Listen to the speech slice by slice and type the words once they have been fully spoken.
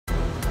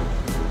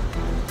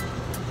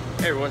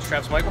Hey everyone, it's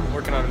Travis Michael. I'm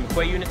working on a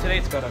McQuay unit today.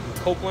 It's got a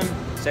Copeland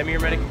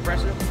semi-hermetic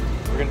compressor.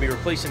 We're going to be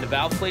replacing the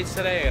valve plates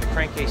today. I got a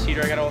crankcase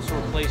heater I got to also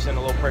replace and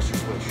a low pressure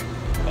switch.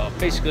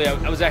 Basically,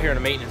 I was out here on a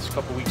maintenance a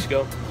couple weeks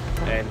ago,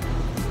 and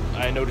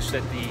I noticed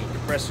that the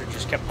compressor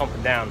just kept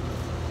pumping down.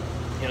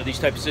 You know, these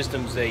type of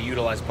systems, they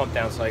utilize pump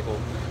down cycle,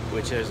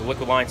 which is a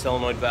liquid line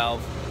solenoid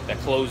valve that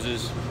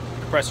closes,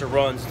 the compressor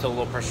runs until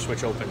the low pressure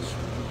switch opens.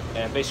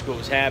 And basically what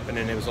was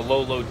happening, it was a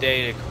low load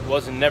day. It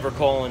wasn't never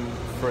calling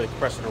for the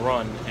compressor to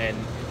run, and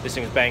this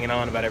thing was banging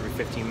on about every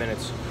 15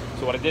 minutes.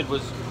 So what I did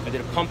was I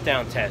did a pump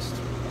down test.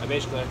 I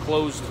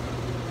closed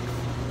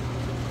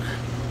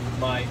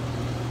my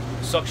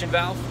suction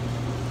valve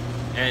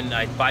and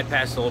I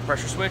bypassed the low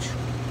pressure switch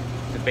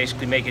to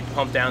basically make it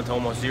pump down to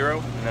almost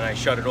zero, and then I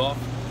shut it off.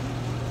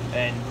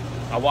 And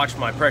I watched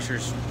my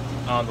pressures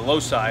on the low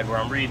side where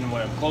I'm reading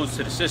when I'm close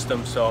to the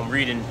system, so I'm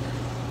reading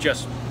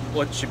just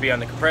what should be on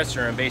the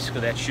compressor, and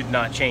basically that should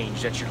not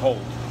change, that should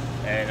hold.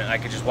 And I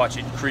could just watch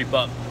it creep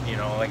up, you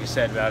know, like I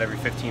said, about every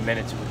 15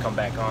 minutes it would come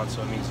back on.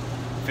 So it means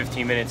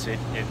 15 minutes it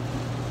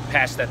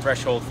passed that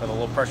threshold for the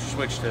low pressure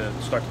switch to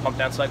start the pump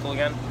down cycle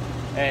again.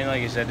 And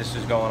like I said, this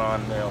is going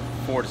on, you know,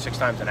 4 to 6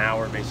 times an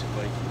hour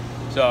basically.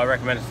 So I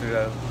recommend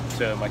it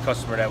to my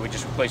customer that we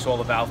just replace all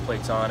the valve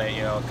plates on it.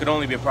 You know, it could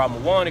only be a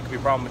problem with one, it could be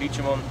a problem with each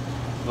of them,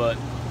 but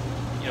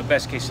you know,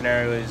 best case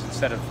scenario is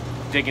instead of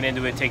digging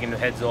into it, taking the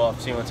heads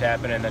off, seeing what's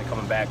happening, and then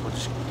coming back, we'll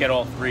just get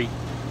all three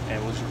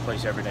and we'll just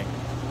replace everything.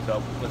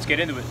 So let's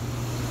get into it.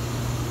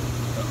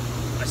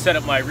 I set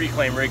up my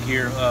reclaim rig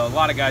here. A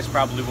lot of guys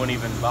probably wouldn't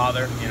even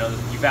bother. You know,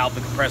 you valve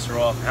the compressor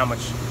off. How much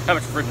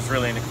refrigerant's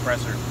really in the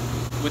compressor?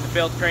 With the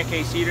failed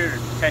crankcase heater,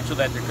 there's potential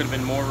that there could have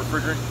been more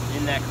refrigerant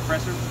in that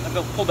compressor. I've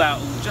pulled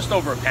out just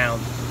over a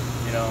pound.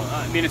 You know,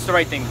 I mean, it's the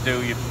right thing to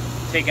do. You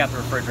take out the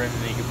refrigerant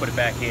and then you can put it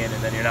back in,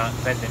 and then you're not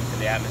venting into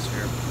the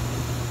atmosphere.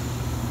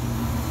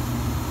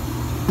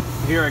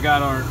 Here I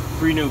got our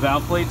 3 new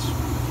valve plates,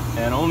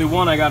 and only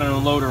one I got an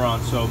unloader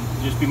on, so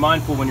just be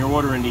mindful when you're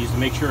ordering these to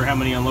make sure how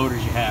many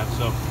unloaders you have.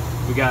 So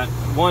we got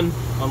 1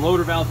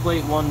 unloader valve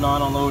plate, 1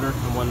 non-unloader,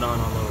 and 1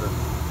 non-unloader.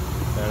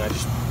 And I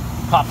just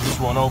popped this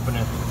one open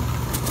and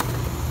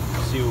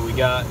see what we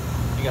got.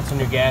 You got some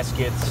new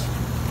gaskets,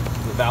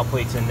 the valve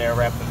plates in there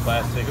wrapped in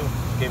plastic. Ooh,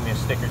 gave me a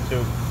sticker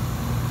too.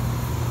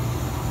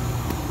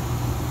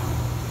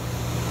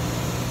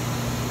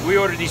 We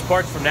ordered these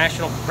parts from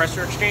National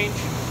Compressor Exchange,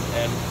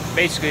 and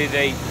basically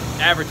they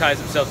advertise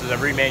themselves as a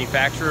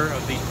remanufacturer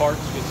of these parts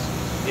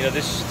because, you know,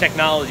 this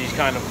technology is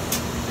kind of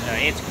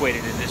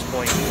antiquated at this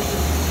point.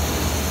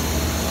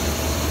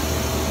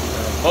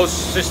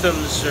 Most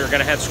systems are going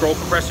to have scroll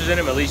compressors in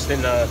them, at least in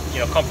you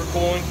know, comfort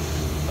cooling.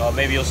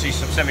 Maybe you'll see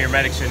some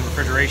semi-hermetics in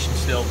refrigeration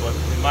still, but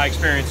in my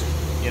experience,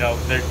 you know,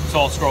 it's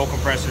all scroll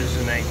compressors,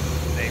 and they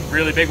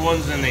really big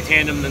ones, and they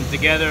tandem them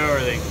together, or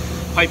they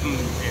pipe them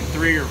in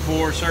 3 or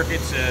 4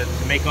 circuits to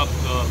make up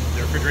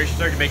the refrigeration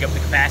circuit, to make up the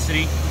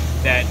capacity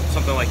that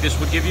something like this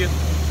would give you.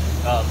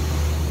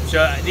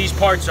 So these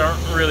parts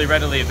aren't really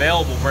readily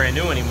available brand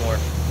new anymore.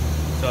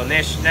 So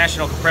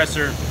National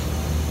Compressor,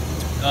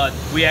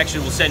 we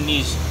actually will send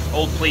these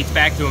old plates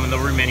back to them and they'll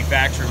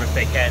remanufacture them if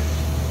they can,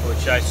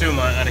 which I assume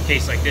on a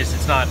case like this,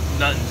 it's not,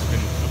 nothing's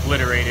been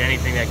obliterated.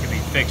 Anything that can be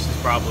fixed is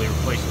probably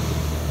replaceable.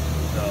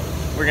 So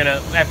we're gonna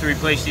have to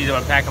replace these. I'm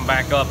gonna pack them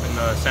back up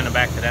and send them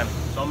back to them.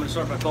 So I'm gonna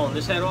start by pulling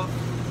this head off.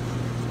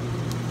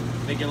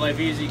 Make your life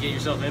easy, get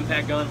yourself an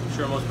impact gun. I'm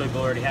sure most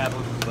people already have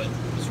them, but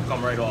this will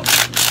come right off.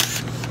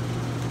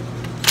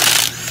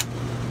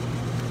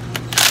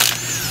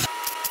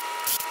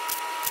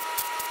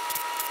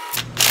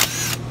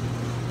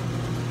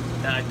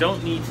 Now I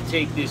don't need to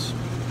take this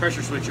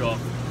pressure switch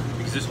off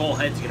because this whole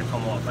head's gonna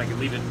come off. I can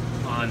leave it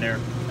on there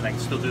and I can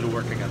still do the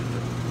work I gotta do.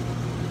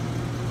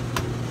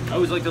 I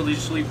always like to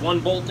just leave 1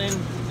 bolt in.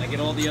 I get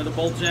all the other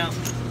bolts out.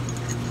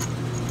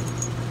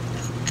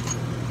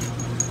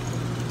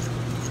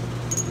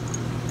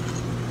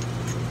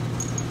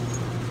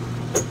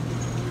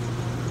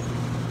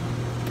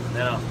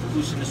 Then I'll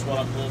loosen this one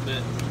up a little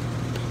bit.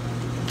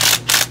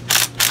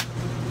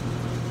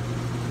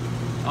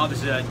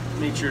 Obviously, I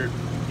made sure,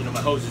 you know,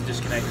 my hose is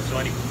disconnected, so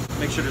I need to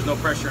make sure there's no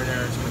pressure in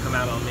there. It's going to come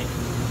out on me.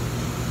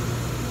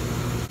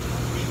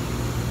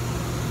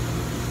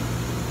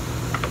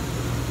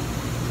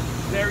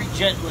 Very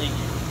gently,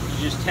 you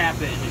just tap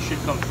it and it should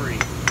come free.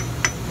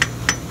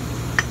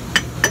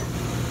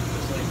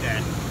 Just like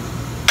that.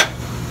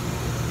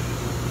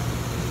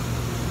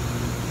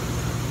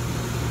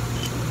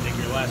 Take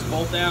your last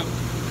bolt out.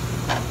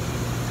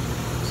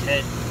 This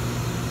head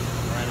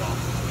right off.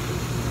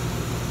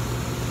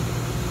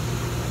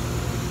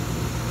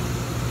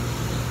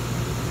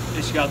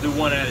 This I'll do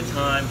one at a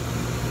time.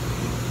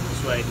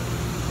 This way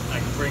I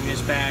can bring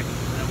this back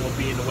and it won't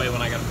be in the way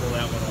when I got to pull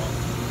that one off.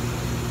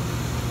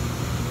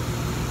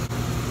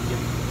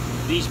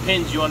 These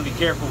pins you want to be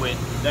careful with.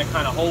 That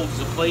kind of holds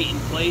the plate in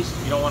place.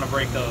 You don't want to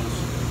break those.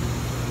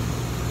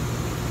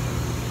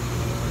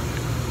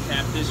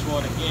 Tap this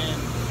one again.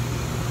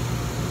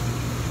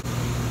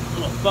 A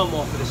little thumb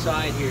off to the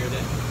side here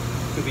that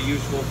could be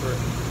useful for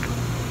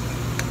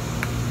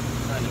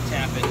trying to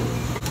tap it.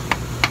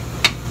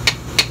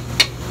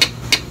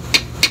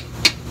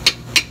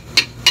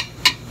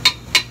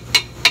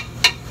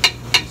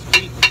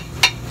 Sweet.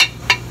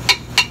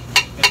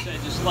 Like I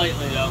said, just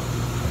slightly though.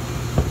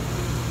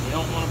 You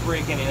don't want to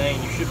break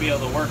anything. You should be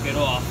able to work it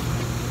off.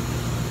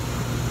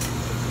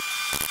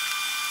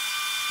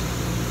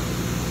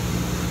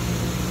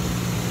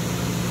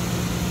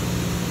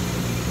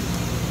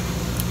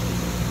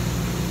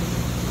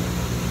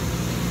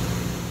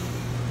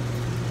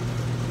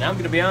 Now I'm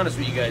going to be honest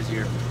with you guys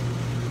here.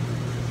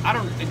 I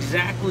don't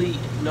exactly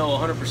know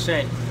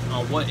 100%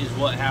 on what is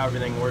what, how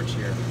everything works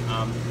here.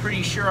 I'm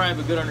pretty sure I have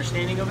a good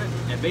understanding of it.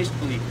 And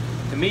basically,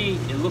 to me,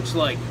 it looks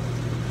like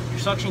your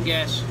suction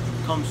gas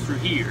comes through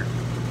here.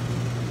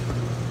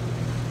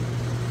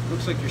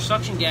 Looks like your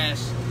suction gas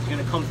is going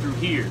to come through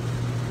here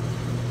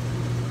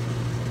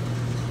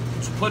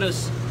to put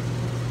us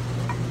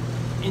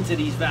into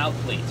these valve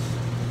plates.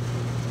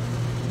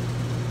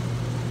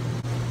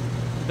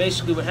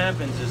 Basically what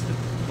happens is that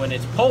when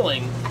it's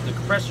pulling, the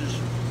compressor's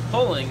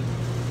pulling,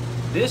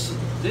 this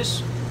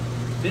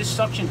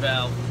suction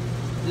valve,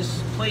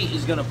 this plate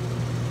is going to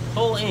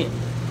pull in,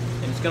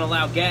 and it's going to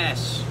allow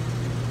gas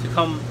to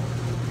come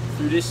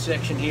through this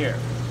section here.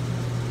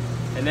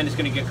 And then it's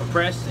going to get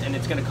compressed, and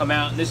it's going to come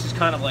out, and this is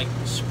kind of like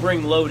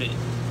spring loaded.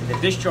 And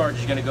the discharge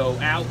is going to go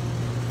out,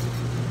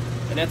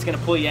 and that's going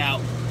to pull you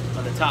out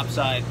on the top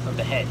side of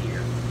the head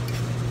here.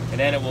 And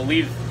then it will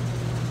leave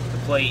the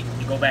plate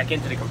and go back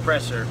into the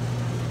compressor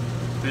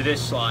through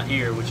this slot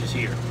here, which is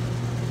here.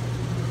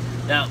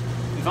 Now,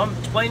 if I'm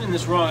explaining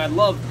this wrong, I'd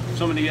love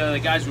some of the other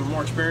guys who are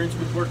more experienced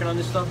with working on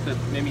this stuff to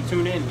maybe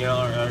tune in, you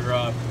know,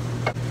 or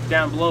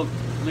down below,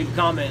 leave a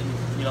comment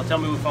and, you know, tell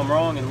me if I'm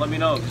wrong and let me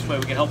know. This way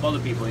we can help other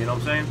people, you know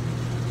what I'm saying?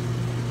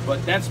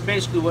 But that's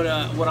basically what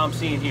I'm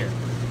seeing here.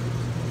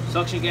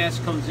 Suction gas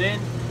comes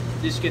in,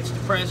 this gets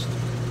depressed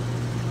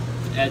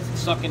as it's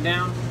sucking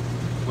down.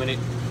 When the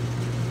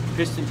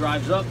piston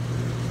drives up,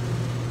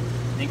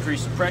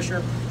 increase the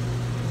pressure,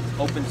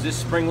 opens this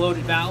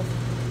spring-loaded valve,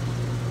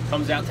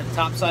 comes out to the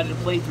top side of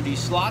the plate through these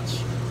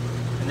slots,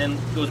 and then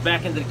goes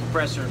back into the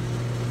compressor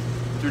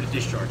through the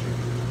discharger.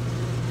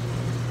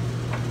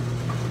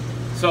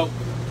 So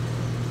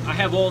I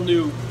have all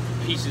new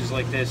pieces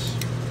like this,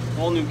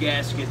 all new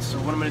gaskets. So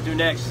what I'm going to do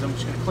next is I'm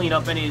just going to clean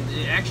up any.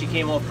 It actually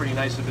came off pretty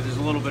nicely, but there's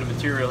a little bit of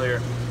material here.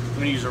 I'm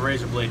going to use a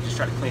razor blade, just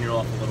try to clean it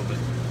off a little bit.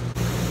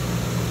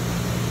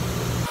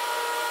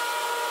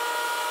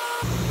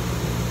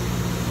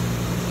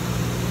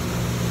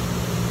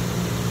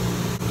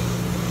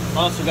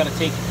 Also got to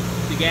take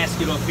the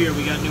gasket off here.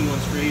 We got new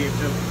ones for here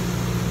too.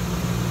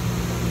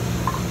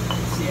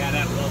 Let's see how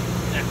that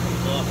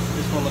comes off.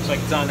 This one looks like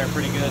it's on there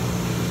pretty good.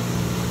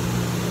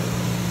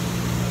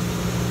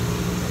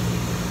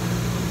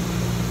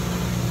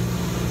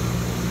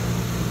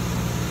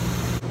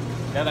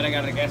 Now that I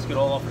got the gasket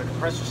all off the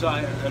compressor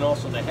side and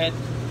also the head,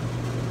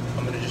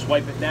 I'm going to just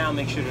wipe it down,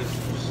 make sure there's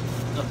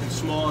nothing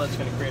small that's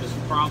going to create us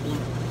a problem.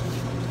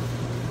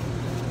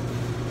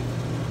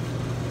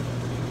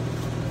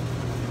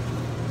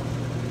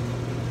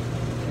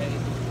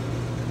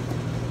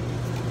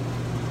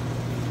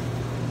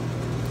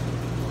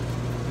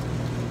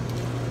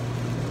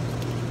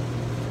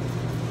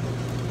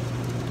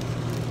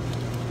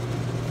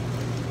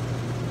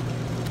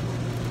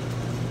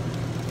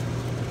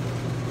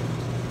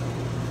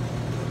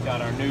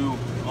 Got our new,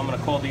 I'm going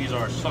to call these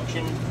our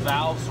suction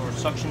valves or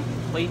suction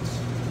plates.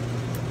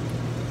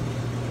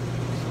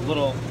 So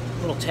little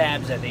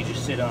tabs that they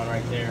just sit on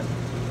right there.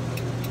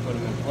 Put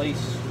them in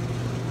place.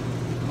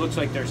 It looks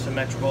like they're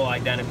symmetrical,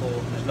 identical.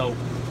 There's no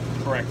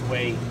correct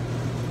way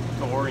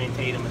to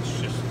orientate them.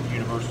 It's just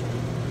universal.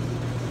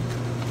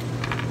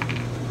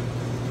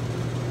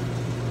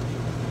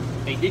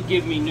 They did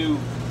give me new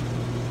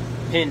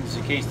pins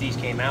in case these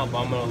came out,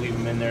 but I'm going to leave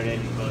them in there. They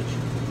didn't budge.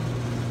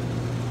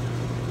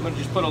 I'm going to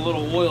just put a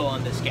little oil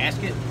on this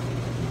gasket.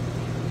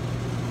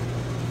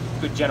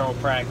 Good general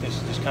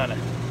practice, just kind of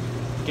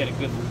get a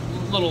good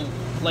little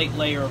light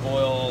layer of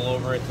oil all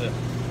over it to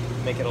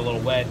make it a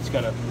little wet. It's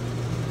gonna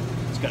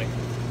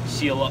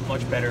seal up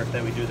much better if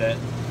we do that.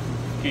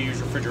 You can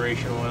use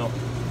refrigeration oil.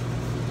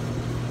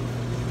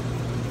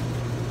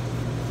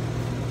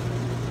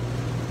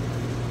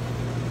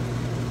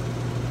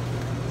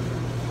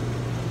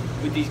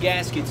 With these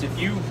gaskets, if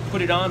you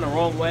put it on the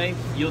wrong way,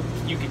 you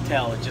can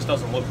tell it just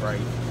doesn't look right.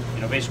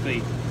 You know, basically,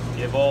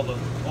 you have all the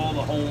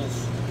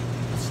holes.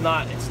 It's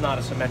not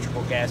a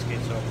symmetrical gasket.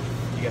 So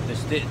you got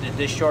the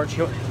discharge.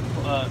 You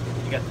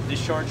got the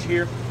discharge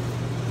here.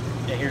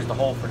 Yeah, here's the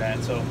hole for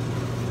that. So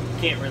you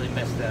can't really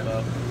mess that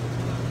up.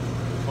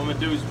 What I'm gonna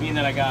do is, being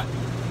that I got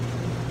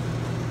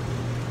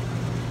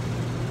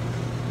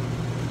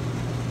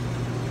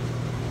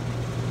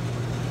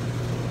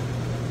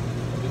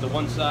the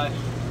one side,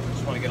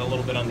 just want to get a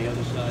little bit on the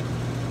other side.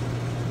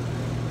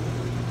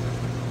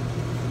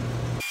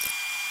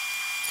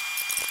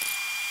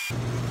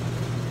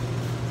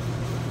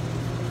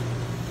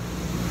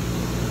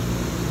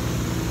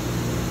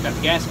 Got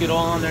the gasket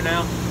all on there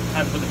now.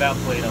 Time to put the valve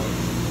plate on.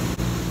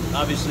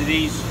 Obviously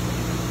these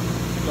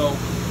go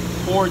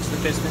towards the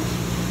piston.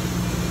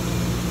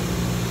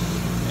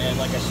 And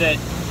like I said,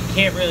 you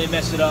can't really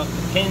mess it up.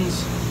 The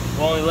pins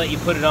will only let you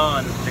put it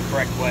on the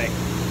correct way.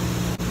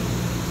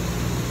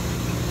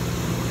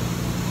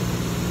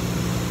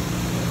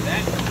 Like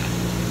that.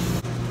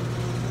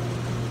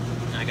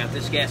 I got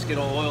this gasket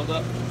all oiled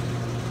up.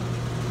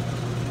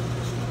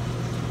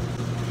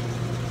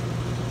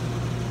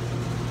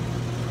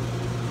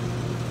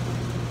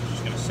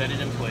 Just gonna set it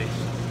in place.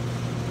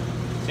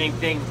 Same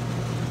thing,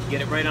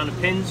 get it right on the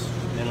pins,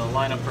 and it'll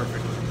line up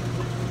perfectly.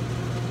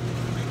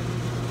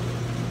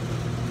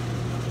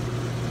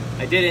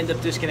 I did end up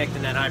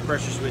disconnecting that high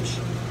pressure switch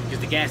because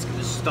the gasket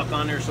was stuck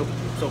on there so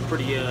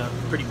pretty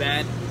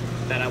bad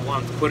that I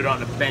wanted to put it on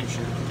the bench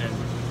and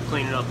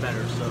clean it up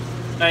better. So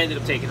I ended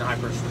up taking the high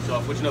pressure switch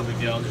off, which no big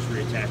deal. I'll just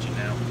reattach it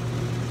now.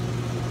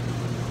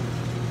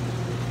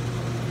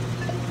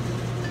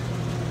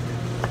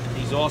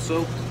 These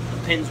also,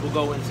 the pins will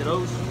go into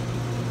those.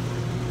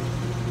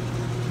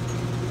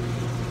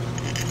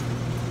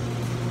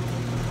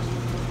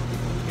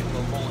 Get a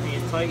little ball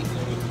hand tight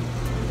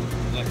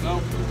and let go.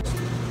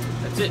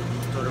 That's it.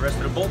 Throw the rest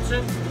of the bolts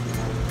in.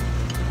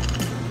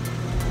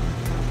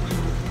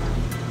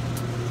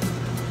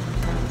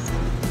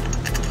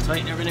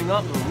 Tighten everything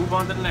up and we'll move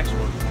on to the next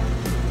one.